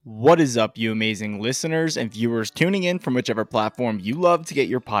What is up, you amazing listeners and viewers tuning in from whichever platform you love to get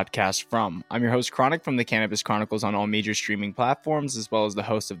your podcast from? I'm your host, Kronic, from the Cannabis Chronicles on all major streaming platforms, as well as the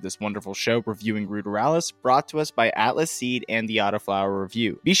host of this wonderful show, reviewing Ruderalis, brought to us by Atlas Seed and the Autoflower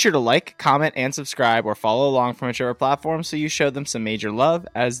Review. Be sure to like, comment, and subscribe, or follow along from whichever platform so you show them some major love,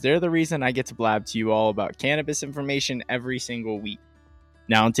 as they're the reason I get to blab to you all about cannabis information every single week.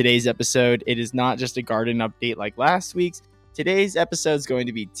 Now, in today's episode, it is not just a garden update like last week's. Today's episode is going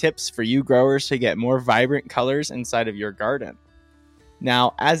to be tips for you growers to get more vibrant colors inside of your garden.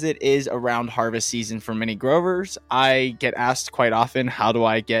 Now, as it is around harvest season for many growers, I get asked quite often, how do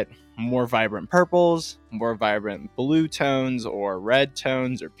I get more vibrant purples, more vibrant blue tones, or red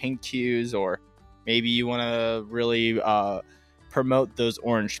tones, or pink hues, or maybe you want to really promote those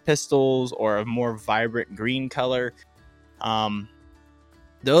orange pistils or a more vibrant green color.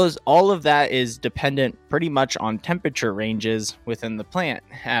 All of that is dependent pretty much on temperature ranges within the plant,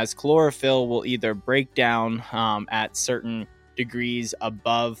 as chlorophyll will either break down at certain degrees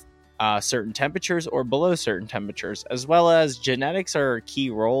above certain temperatures or below certain temperatures, as well as genetics are a key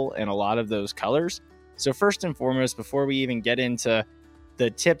role in a lot of those colors. So first and foremost, before we even get into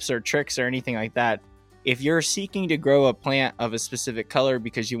the tips or tricks or anything like that, if you're seeking to grow a plant of a specific color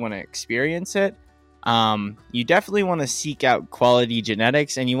because you want to experience it, you definitely want to seek out quality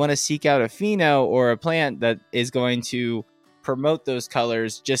genetics, and you want to seek out a pheno or a plant that is going to promote those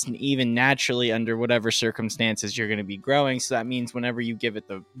colors just even naturally under whatever circumstances you're going to be growing. So that means whenever you give it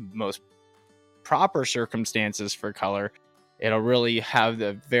the most proper circumstances for color, it'll really have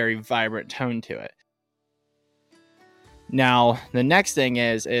the very vibrant tone to it. Now, the next thing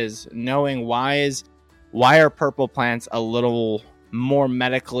is knowing why are purple plants a little more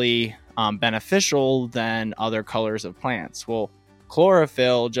medically beneficial than other colors of plants. Well,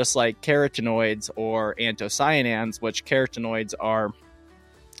 chlorophyll, just like carotenoids or anthocyanins, which carotenoids are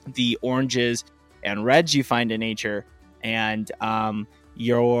the oranges and reds you find in nature, and all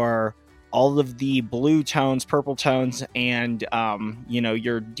of the blue tones, purple tones, and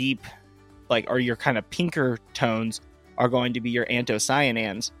your deep, or your kind of pinker tones are going to be your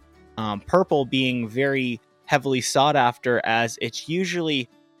anthocyanins. Purple being very heavily sought after, as it's usually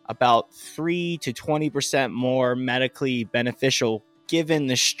about 3 to 20% more medically beneficial given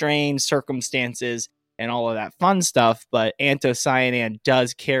the strain, circumstances, and all of that fun stuff. But anthocyanin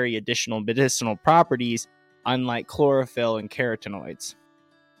does carry additional medicinal properties, unlike chlorophyll and carotenoids.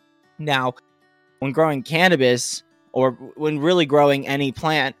 Now, when growing cannabis, or when really growing any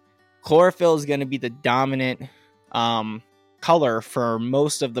plant, chlorophyll is going to be the dominant color for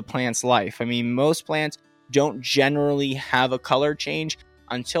most of the plant's life. I mean, most plants don't generally have a color change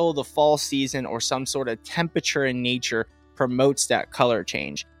until the fall season or some sort of temperature in nature promotes that color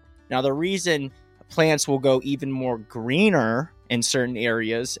change. Now, the reason plants will go even more greener in certain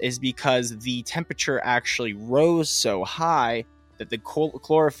areas is because the temperature actually rose so high that the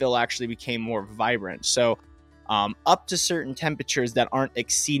chlorophyll actually became more vibrant. So up to certain temperatures that aren't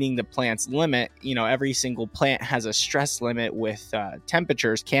exceeding the plant's limit, every single plant has a stress limit with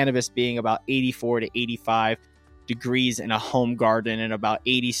temperatures, cannabis being about 84 to 85 degrees in a home garden and about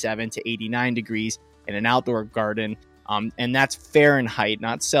 87 to 89 degrees in an outdoor garden. And that's Fahrenheit,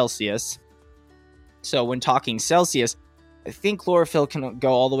 not Celsius. So when talking Celsius, I think chlorophyll can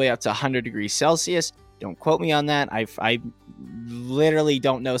go all the way up to 100 degrees Celsius. Don't quote me on that. I literally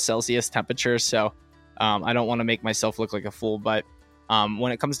don't know Celsius temperature, so I don't want to make myself look like a fool. But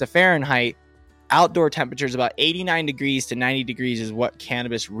when it comes to Fahrenheit, outdoor temperatures about 89 degrees to 90 degrees is what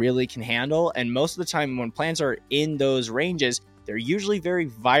cannabis really can handle. And most of the time when plants are in those ranges, they're usually very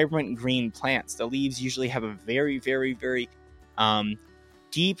vibrant green plants. The leaves usually have a very, very, very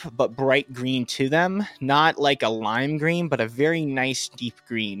deep but bright green to them. Not like a lime green, but a very nice deep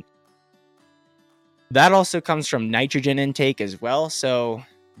green. That also comes from nitrogen intake as well. So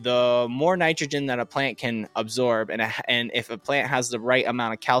the more nitrogen that a plant can absorb, and if a plant has the right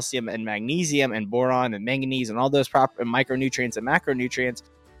amount of calcium and magnesium and boron and manganese and all those proper micronutrients and macronutrients,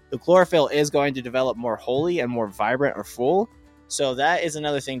 the chlorophyll is going to develop more wholly and more vibrant or full. So that is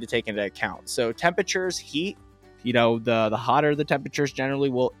another thing to take into account. So temperatures, heat, the hotter the temperatures generally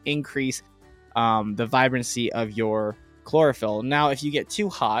will increase the vibrancy of your chlorophyll. Now, if you get too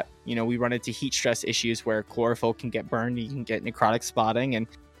hot, we run into heat stress issues where chlorophyll can get burned, you can get necrotic spotting, and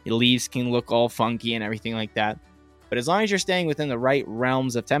your leaves can look all funky and everything like that. But as long as you're staying within the right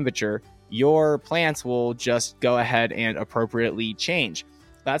realms of temperature, your plants will just go ahead and appropriately change.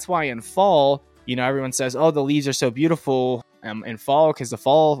 That's why in fall, everyone says, oh, the leaves are so beautiful in fall because the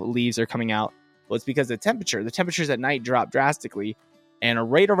fall leaves are coming out. Well, it's because the temperatures at night drop drastically,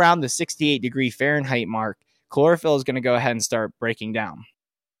 and right around the 68 degree Fahrenheit mark, chlorophyll is going to go ahead and start breaking down.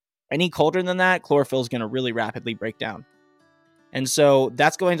 Any colder than that, chlorophyll is going to really rapidly break down. And so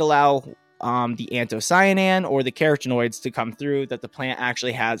that's going to allow the anthocyanin or the carotenoids to come through that the plant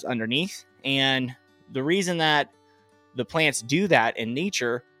actually has underneath. And the reason that the plants do that in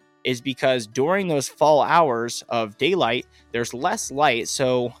nature is because during those fall hours of daylight, there's less light.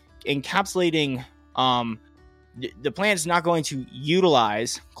 So encapsulating, the plant's not going to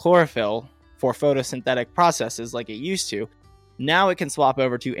utilize chlorophyll for photosynthetic processes like it used to. Now it can swap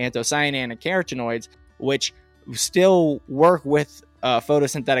over to anthocyanin and carotenoids, which still work with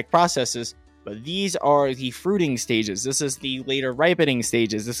photosynthetic processes, but these are the fruiting stages. This is the later ripening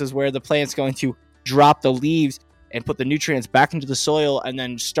stages. This is where the plant's going to drop the leaves and put the nutrients back into the soil and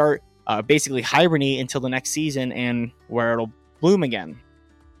then start basically hibernate until the next season and where it'll bloom again.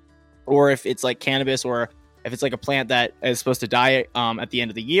 Or if it's like cannabis, or if it's like a plant that is supposed to die at the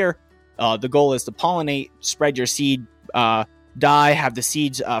end of the year, the goal is to pollinate, spread your seed, die, have the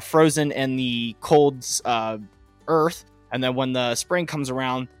seeds frozen in the cold earth, and then when the spring comes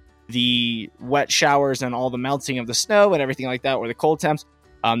around, the wet showers and all the melting of the snow and everything like that, or the cold temps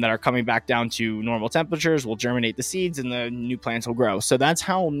that are coming back down to normal temperatures, will germinate the seeds and the new plants will grow. So that's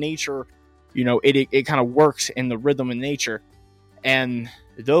how nature, it kind of works in the rhythm of nature. And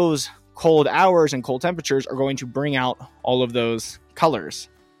those cold hours and cold temperatures are going to bring out all of those colors.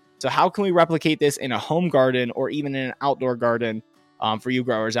 So how can we replicate this in a home garden or even in an outdoor garden for you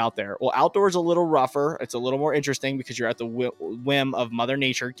growers out there? Well, outdoor is a little rougher. It's a little more interesting because you're at the whim of Mother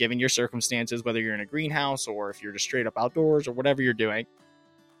Nature, given your circumstances, whether you're in a greenhouse or if you're just straight up outdoors or whatever you're doing.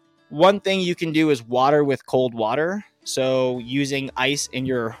 One thing you can do is water with cold water. So using ice in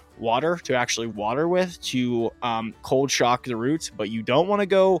your water to actually water with to cold shock the roots, but you don't want to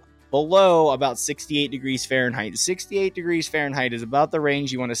go below about 68 degrees Fahrenheit. 68 degrees Fahrenheit is about the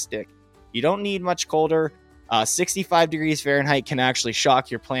range you want to stick. You don't need much colder. 65 degrees Fahrenheit can actually shock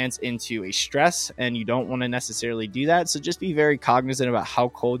your plants into a stress, and you don't want to necessarily do that. So just be very cognizant about how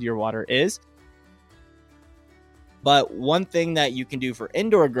cold your water is. But one thing that you can do for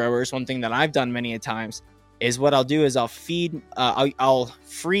indoor growers, one thing that I've done many a times, is what I'll do is I'll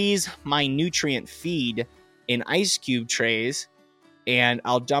freeze my nutrient feed in ice cube trays, and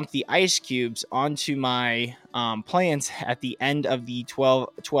I'll dump the ice cubes onto my plants at the end of the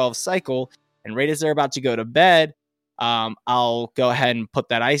 12 cycle. And right as they're about to go to bed, I'll go ahead and put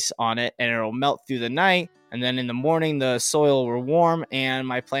that ice on it, and it'll melt through the night. And then in the morning, the soil will warm, and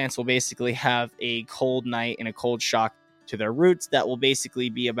my plants will basically have a cold night and a cold shock to their roots that will basically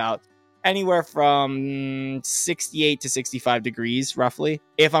be about anywhere from 68 to 65 degrees, roughly.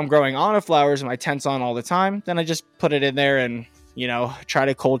 If I'm growing autoflowers and my tent's on all the time, then I just put it in there and try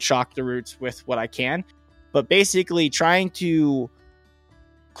to cold shock the roots with what I can. But basically trying to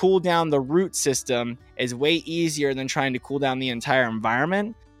cool down the root system is way easier than trying to cool down the entire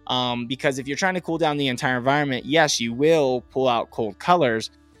environment. Because if you're trying to cool down the entire environment, yes, you will pull out cold colors,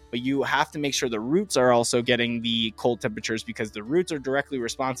 but you have to make sure the roots are also getting the cold temperatures, because the roots are directly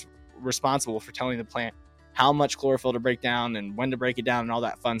responsible for telling the plant how much chlorophyll to break down and when to break it down and all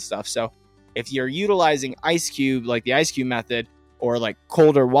that fun stuff. So if you're utilizing ice cube, like the ice cube method, or like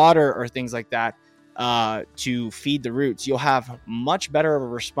colder water or things like that to feed the roots, you'll have much better of a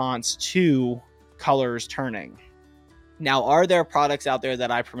response to colors turning. Now, are there products out there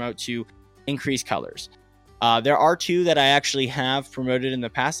that I promote to increase colors? There are two that I actually have promoted in the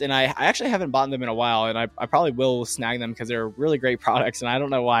past, and I actually haven't bought them in a while, and I probably will snag them because they're really great products, and I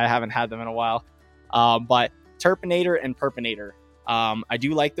don't know why I haven't had them in a while. But Terpinator and Perpinator. I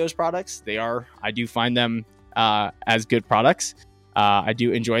do like those products. I do find them as good products. I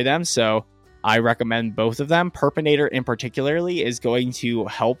do enjoy them, so I recommend both of them. Perpinator in particularly is going to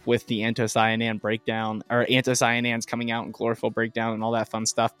help with the anthocyanin breakdown, or anthocyanins coming out and chlorophyll breakdown and all that fun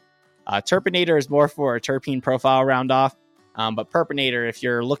stuff. Terpinator is more for a terpene profile round off, but Perpinator, if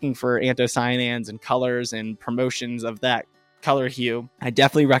you're looking for anthocyanins and colors and promotions of that color hue, I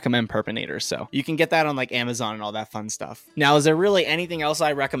definitely recommend Perpinator. So you can get that on like Amazon and all that fun stuff. Now, is there really anything else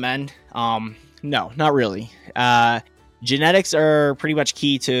I recommend? No, not really. Genetics are pretty much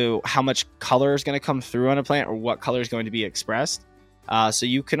key to how much color is going to come through on a plant or what color is going to be expressed. So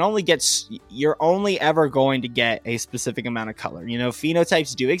you're only ever going to get a specific amount of color.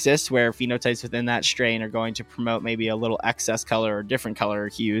 Phenotypes do exist where phenotypes within that strain are going to promote maybe a little excess color or different color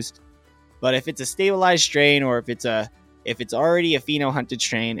hues. But if it's a stabilized strain, or if it's already a pheno-hunted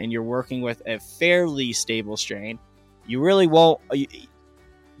strain and you're working with a fairly stable strain, you really won't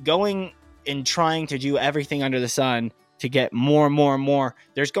going and trying to do everything under the sun to get more and more and more.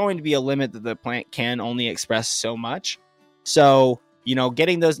 There's going to be a limit that the plant can only express so much. So,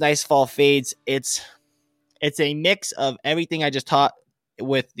 getting those nice fall fades, it's a mix of everything I just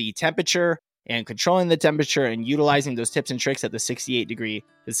with the temperature and controlling the temperature and utilizing those tips and tricks at the 68 degree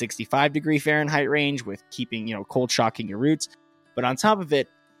to 65 degree Fahrenheit range with keeping, cold shocking your roots. But on top of it,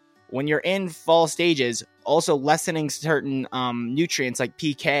 when you're in fall stages, also lessening certain nutrients like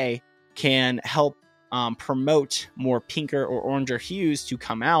PK can help promote more pinker or oranger hues to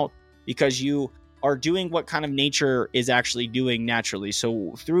come out, because you are doing what kind of nature is actually doing naturally.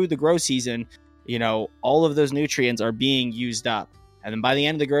 So through the grow season, all of those nutrients are being used up. And then by the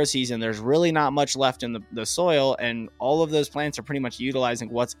end of the grow season, there's really not much left in the soil. And all of those plants are pretty much utilizing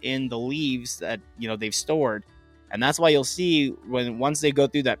what's in the leaves that, they've stored. And that's why you'll see once they go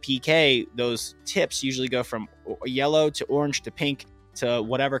through that PK, those tips usually go from yellow to orange to pink to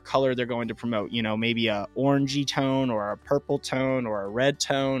whatever color they're going to promote. Maybe a orangey tone or a purple tone or a red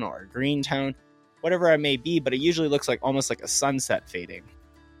tone or a green tone, whatever it may be. But it usually looks like almost like a sunset fading.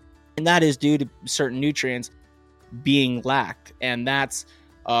 And that is due to certain nutrients being lacked. And that's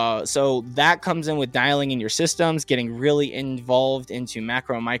so that comes in with dialing in your systems, getting really involved into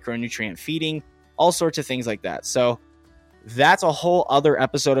macro and micronutrient feeding, all sorts of things like that. So that's a whole other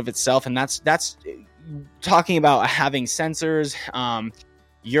episode of itself. And that's talking about having sensors.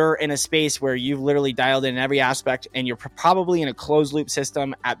 You're in a space where you've literally dialed in every aspect, and you're probably in a closed loop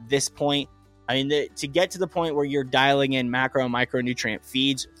system at this point. I mean, to get to the point where you're dialing in macro and micronutrient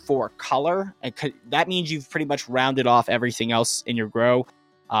feeds for color, that means you've pretty much rounded off everything else in your grow.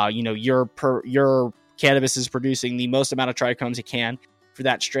 Your cannabis is producing the most amount of trichomes it can for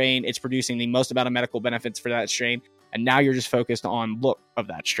that strain. It's producing the most amount of medical benefits for that strain. And now you're just focused on look of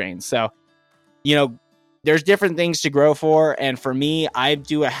that strain. So, there's different things to grow for. And for me, I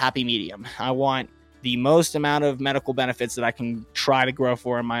do a happy medium. I want the most amount of medical benefits that I can try to grow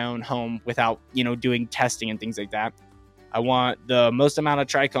for in my own home without, doing testing and things like that. I want the most amount of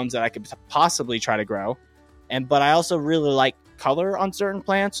trichomes that I could possibly try to grow. But I also really like color on certain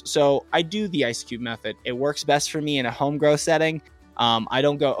plants. So I do the ice cube method. It works best for me in a home grow setting. I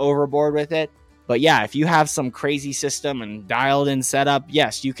don't go overboard with it. But yeah, if you have some crazy system and dialed in setup,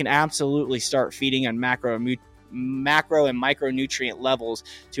 yes, you can absolutely start feeding on macro and micronutrient levels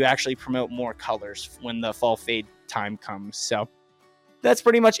to actually promote more colors when the fall fade time comes. So that's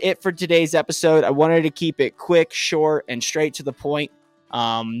pretty much it for today's episode. I wanted to keep it quick, short, and straight to the point.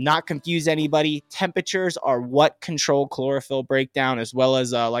 Not confuse anybody. Temperatures are what control chlorophyll breakdown, as well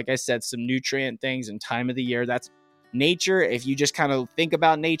as, like I said, some nutrient things and time of the year. That's nature. If you just kind of think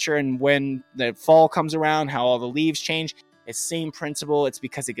about nature and when the fall comes around, how all the leaves change, it's the same principle. It's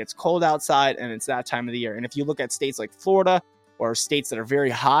because it gets cold outside and it's that time of the year. And if you look at states like Florida or states that are very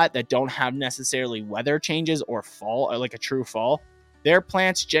hot that don't have necessarily weather changes or fall, or like a true fall, their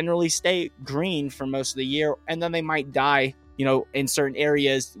plants generally stay green for most of the year. And then they might die, in certain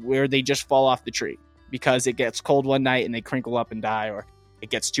areas where they just fall off the tree because it gets cold one night and they crinkle up and die, or it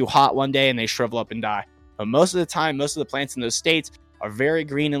gets too hot one day and they shrivel up and die. But most of the time, most of the plants in those states are very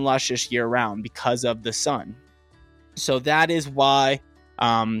green and luscious year round because of the sun. So that is why,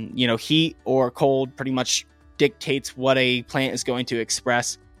 heat or cold pretty much dictates what a plant is going to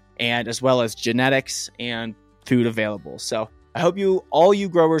express, and as well as genetics and food available. So I hope all you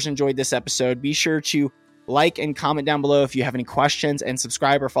growers enjoyed this episode. Be sure to like and comment down below if you have any questions, and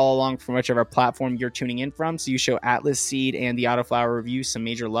subscribe or follow along from whichever platform you're tuning in from, so you show Atlas Seed and the Autoflower Review some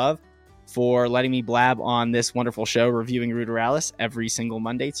major love for letting me blab on this wonderful show reviewing Ruderalis every single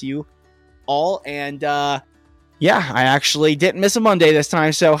Monday to you all. And I actually didn't miss a Monday this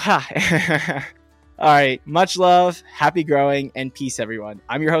time, so all right, much love, happy growing, and peace, everyone.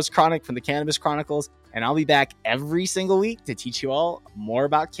 I'm your host, Kronic, from the Cannabis Chronicles, and I'll be back every single week to teach you all more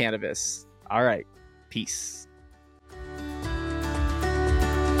about cannabis. All right, peace.